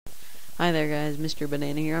Hi there guys, Mr.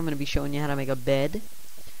 Banana here. I'm going to be showing you how to make a bed.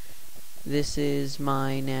 This is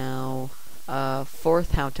my now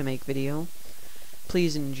fourth how to make video.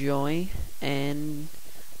 Please enjoy, and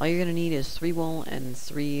all you're going to need is 3 wool and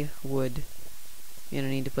 3 wood. You're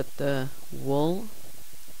going to need to put the wool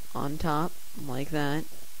on top, like that,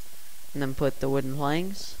 and then put the wooden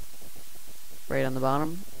planks right on the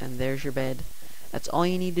bottom, and there's your bed. That's all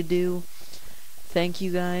you need to do. Thank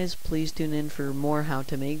you guys. Please tune in for more how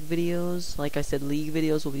to make videos. Like I said, League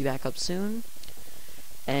videos will be back up soon.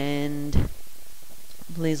 And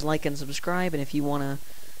please like and subscribe. And if you want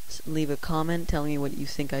to leave a comment telling me what you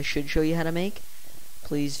think I should show you how to make,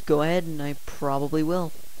 please go ahead and I probably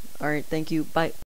will. Alright, thank you. Bye.